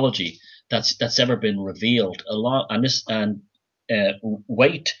pathology, that's ever been revealed.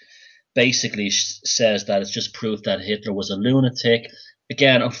 Waite basically says that it's just proof that Hitler was a lunatic.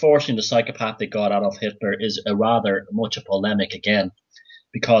 Again, unfortunately, the psychopath they got out of Hitler is a rather much a polemic again,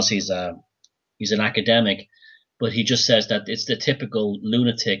 because he's an academic, but he just says that it's the typical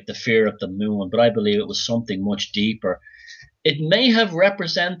lunatic, the fear of the moon. But I believe it was something much deeper. It may have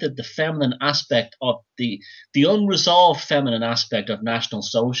represented the feminine aspect of the unresolved feminine aspect of National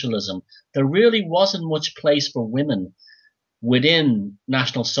Socialism. There really wasn't much place for women within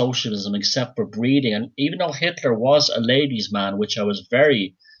National Socialism except for breeding. And even though Hitler was a ladies' man, which I was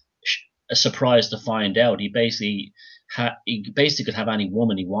very surprised to find out, he basically could have any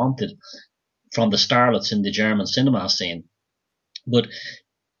woman he wanted from the starlets in the German cinema scene. But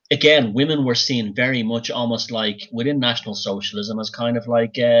again, women were seen very much almost like within National Socialism as kind of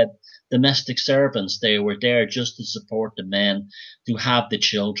like domestic servants. They were there just to support the men, to have the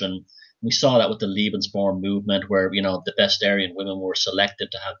children. We saw that with the Lebensborn movement, where, you know, the best Aryan women were selected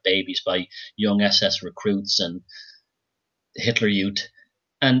to have babies by young SS recruits and Hitler Youth.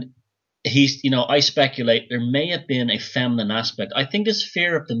 And I speculate there may have been a feminine aspect. I think this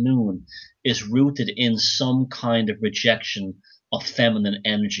fear of the moon is rooted in some kind of rejection of feminine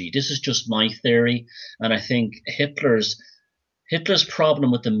energy. This is just my theory, and I think Hitler's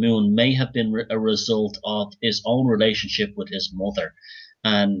problem with the moon may have been a result of his own relationship with his mother,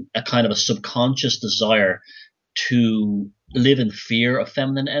 and a kind of a subconscious desire to live in fear of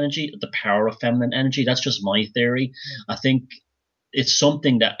feminine energy, the power of feminine energy. That's just my theory. I think it's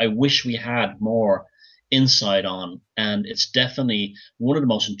something that I wish we had more insight on, and it's definitely one of the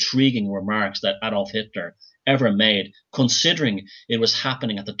most intriguing remarks that Adolf Hitler ever made, considering it was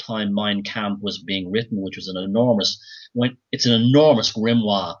happening at the time Mein Kampf was being written, which was an enormous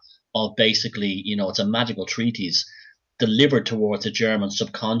grimoire of basically, it's a magical treatise delivered towards the German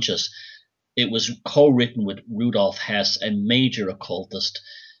subconscious. It was co-written with Rudolf Hess, a major occultist,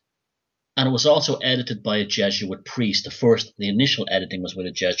 and it was also edited by a Jesuit priest. The initial editing was with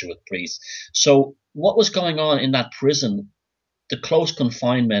a Jesuit priest. So what was going on in that prison, the close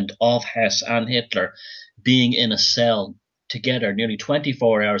confinement of Hess and Hitler being in a cell together nearly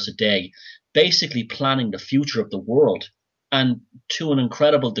 24 hours a day, basically planning the future of the world, and to an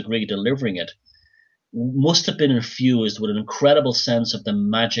incredible degree delivering it, must have been infused with an incredible sense of the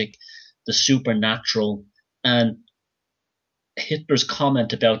magic, the supernatural. And Hitler's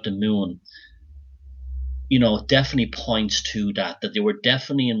comment about the moon, definitely points to that they were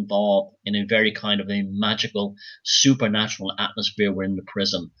definitely involved in a very kind of a magical, supernatural atmosphere within the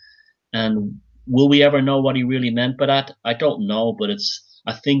prison. And will we ever know what he really meant by that? I don't know, but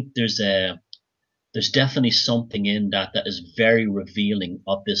I think there's definitely something in that is very revealing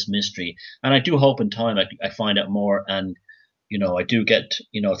of this mystery. And I do hope in time I find out more, and I do get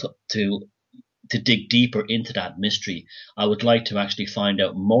to dig deeper into that mystery. I would like to actually find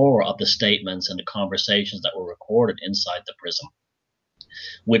out more of the statements and the conversations that were recorded inside the prison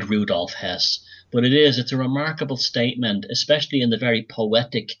with Rudolf Hess. But it's a remarkable statement, especially in the very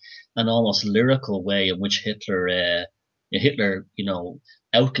poetic and almost lyrical way in which Hitler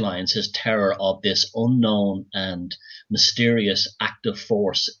outlines his terror of this unknown and mysterious active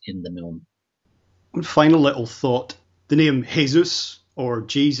force in the moon. One final little thought. The name Jesus or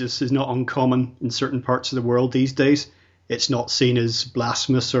Jesus is not uncommon in certain parts of the world these days. It's not seen as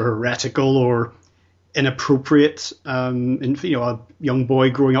blasphemous or heretical or inappropriate. And a young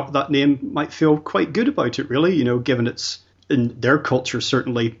boy growing up with that name might feel quite good about it, really, given its, in their culture,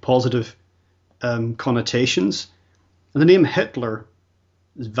 certainly positive connotations. And the name Hitler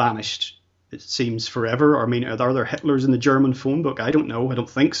has vanished, it seems, forever. I mean, are there Hitlers in the German phone book? I don't know. I don't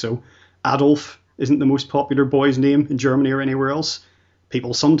think so. Adolf isn't the most popular boy's name in Germany or anywhere else.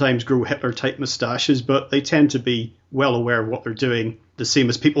 People sometimes grow Hitler-type moustaches, but they tend to be well aware of what they're doing, the same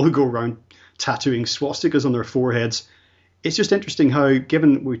as people who go around tattooing swastikas on their foreheads. It's just interesting how,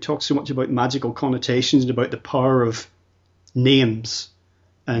 given we talk so much about magical connotations and about the power of names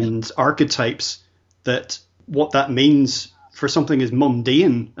and archetypes, that what that means for something as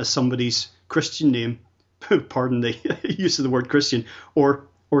mundane as somebody's Christian name, pardon the use of the word Christian, or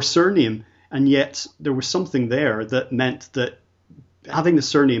surname, and yet there was something there that meant that having the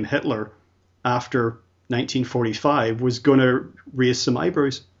surname Hitler after 1945 was going to raise some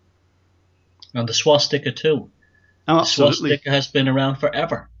eyebrows. And the swastika too. Oh, absolutely. The swastika has been around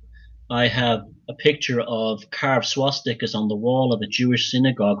forever. I have a picture of carved swastikas on the wall of a Jewish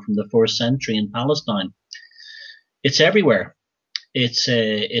synagogue from the 1st century in Palestine. It's everywhere. It's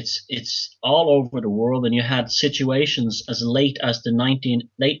all over the world, and you had situations as late as the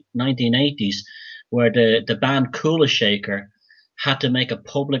late 1980s where the band Kula Shaker had to make a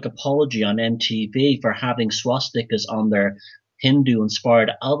public apology on MTV for having swastikas on their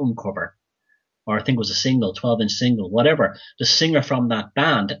Hindu-inspired album cover, or I think it was a single, 12-inch single, whatever. The singer from that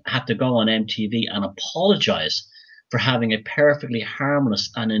band had to go on MTV and apologize for having a perfectly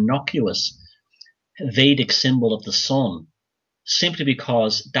harmless and innocuous Vedic symbol of the sun, simply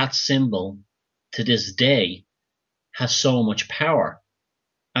because that symbol to this day has so much power.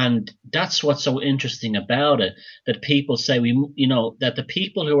 And that's what's so interesting about it, that people say that the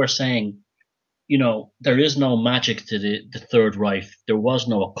people who are saying, there is no magic to the Third Reich, there was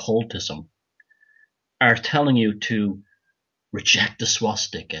no occultism, are telling you to reject the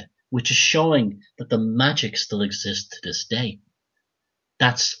swastika, which is showing that the magic still exists to this day.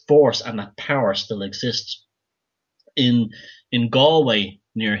 That force and that power still exists. In Galway,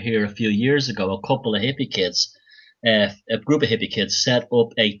 near here, a few years ago, a couple of hippie kids, a group of hippie kids set up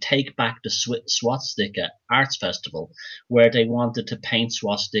a Take Back the Swastika arts festival, where they wanted to paint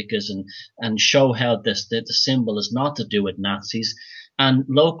swastikas and show how the symbol is not to do with Nazis. And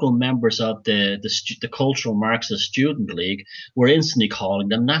local members of the Cultural Marxist Student League were instantly calling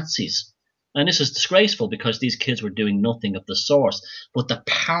them Nazis. And this is disgraceful because these kids were doing nothing of the sort. But the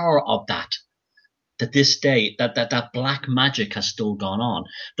power of that this day, that black magic has still gone on.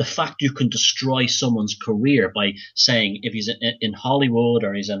 The fact you can destroy someone's career by saying if he's in Hollywood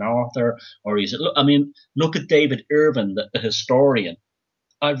or he's an author or look at David Irvin, the historian.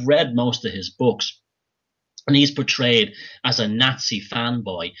 I've read most of his books. And he's portrayed as a Nazi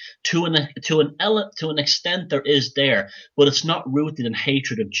fanboy. To an extent there is there, but it's not rooted in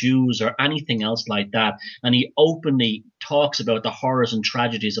hatred of Jews or anything else like that. And he openly talks about the horrors and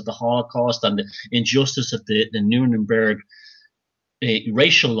tragedies of the Holocaust and the injustice of the Nuremberg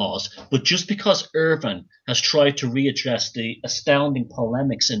racial laws. But just because Irvin has tried to readdress the astounding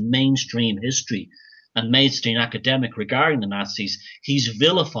polemics in mainstream history and mainstream academic regarding the Nazis, he's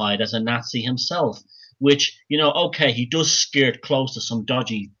vilified as a Nazi himself. Which, okay, he does skirt close to some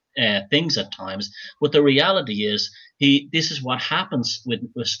dodgy things at times, but the reality is this is what happens with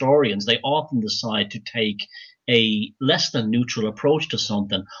historians. They often decide to take a less than neutral approach to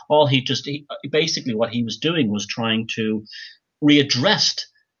something. Basically what he was doing was trying to readdress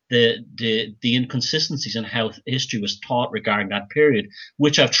the inconsistencies in how history was taught regarding that period,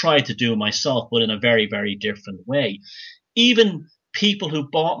 which I've tried to do myself, but in a very, very different way. Even people who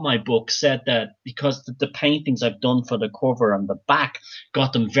bought my book said that because the paintings I've done for the cover and the back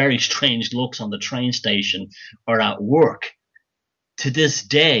got them very strange looks on the train station or at work. To this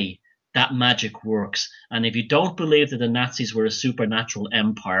day, that magic works. And if you don't believe that the Nazis were a supernatural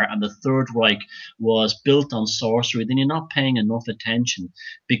empire and the Third Reich was built on sorcery, then you're not paying enough attention,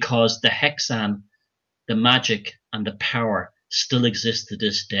 because the Häxan, the magic and the power still exists to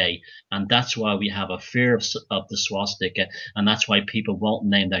this day, and that's why we have a fear of the swastika, and that's why people won't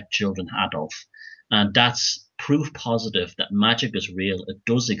name their children Adolf. And that's proof positive that magic is real, it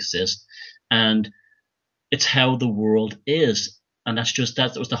does exist, and it's how the world is. And that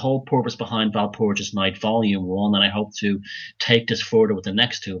was the whole purpose behind Walpurgis Night Volume 1, and I hope to take this further with the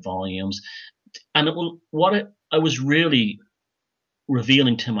next 2 volumes. And I was really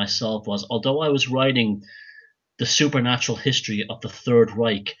revealing to myself was, although I was writing the supernatural history of the Third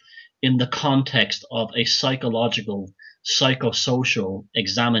Reich in the context of a psychological, psychosocial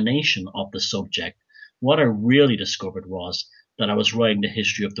examination of the subject, what I really discovered was that I was writing the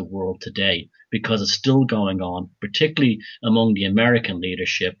history of the world today, because it's still going on, particularly among the American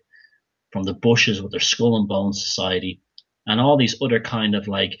leadership, from the Bushes with their Skull and Bones Society, and all these other kind of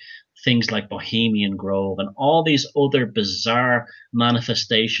things like Bohemian Grove and all these other bizarre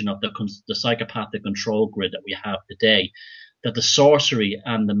manifestation of the psychopathic control grid that we have today, that the sorcery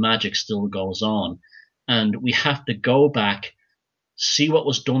and the magic still goes on. And we have to go back, see what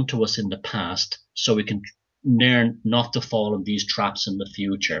was done to us in the past, so we can learn not to fall in these traps in the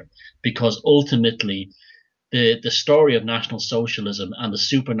future, because ultimately the story of National Socialism and the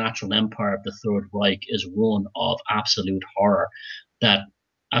supernatural empire of the Third Reich is one of absolute horror that,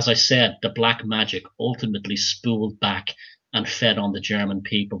 as I said, the black magic ultimately spooled back and fed on the German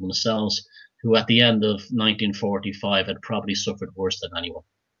people themselves, who at the end of 1945 had probably suffered worse than anyone.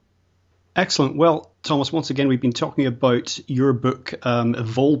 Excellent. Well, Thomas, once again, we've been talking about your book,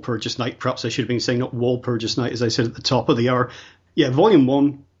 Walpurgis Night. Perhaps I should have been saying not Walpurgis Night, as I said at the top of the hour. Yeah, Volume 1,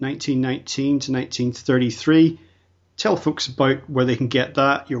 1919 to 1933. Tell folks about where they can get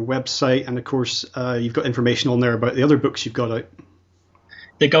that, your website, and of course, you've got information on there about the other books you've got out.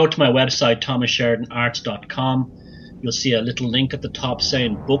 They go to my website, thomassheridanarts.com. You'll see a little link at the top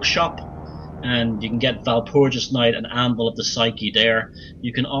saying Bookshop, and you can get Walpurgis Night and Anvil of the Psyche there.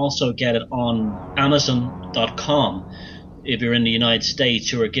 You can also get it on Amazon.com if you're in the United States,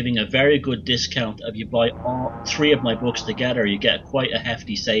 who are giving a very good discount. If you buy all three of my books together, you get quite a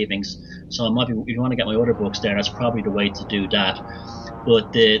hefty savings. So if you want to get my other books there, that's probably the way to do that.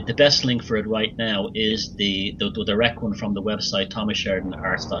 But the best link for it right now is the direct one from the website,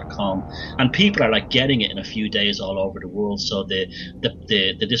 thomassheridanarts.com. And people are like getting it in a few days all over the world. So the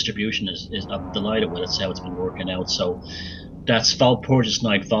distribution is I'm delighted with it. It's how it's been working out. So that's Walpurgis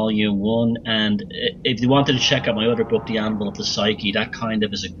Night Volume 1. And if you wanted to check out my other book, The Anvil of the Psyche, that kind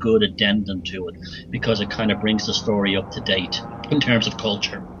of is a good addendum to it, because it kind of brings the story up to date in terms of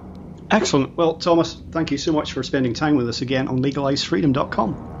culture. Excellent. Well, Thomas, thank you so much for spending time with us again on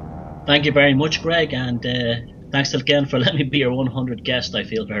legalizefreedom.com. Thank you very much, Greg, and thanks again for letting me be your 100th guest. I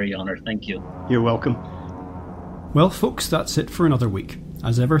feel very honoured. Thank you. You're welcome. Well, folks, that's it for another week.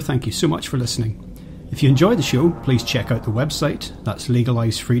 As ever, thank you so much for listening. If you enjoy the show, please check out the website. That's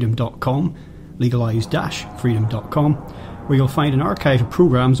legalizefreedom.com, legalize-freedom.com, where you'll find an archive of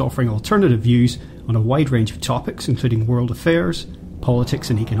programmes offering alternative views on a wide range of topics, including world affairs, politics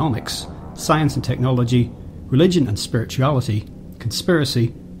and economics, science and technology, religion and spirituality,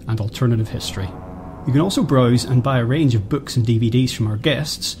 conspiracy, and alternative history. You can also browse and buy a range of books and DVDs from our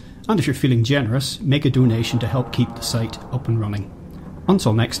guests, and if you're feeling generous, make a donation to help keep the site up and running.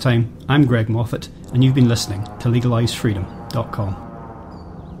 Until next time, I'm Greg Moffat, and you've been listening to legalizefreedom.com.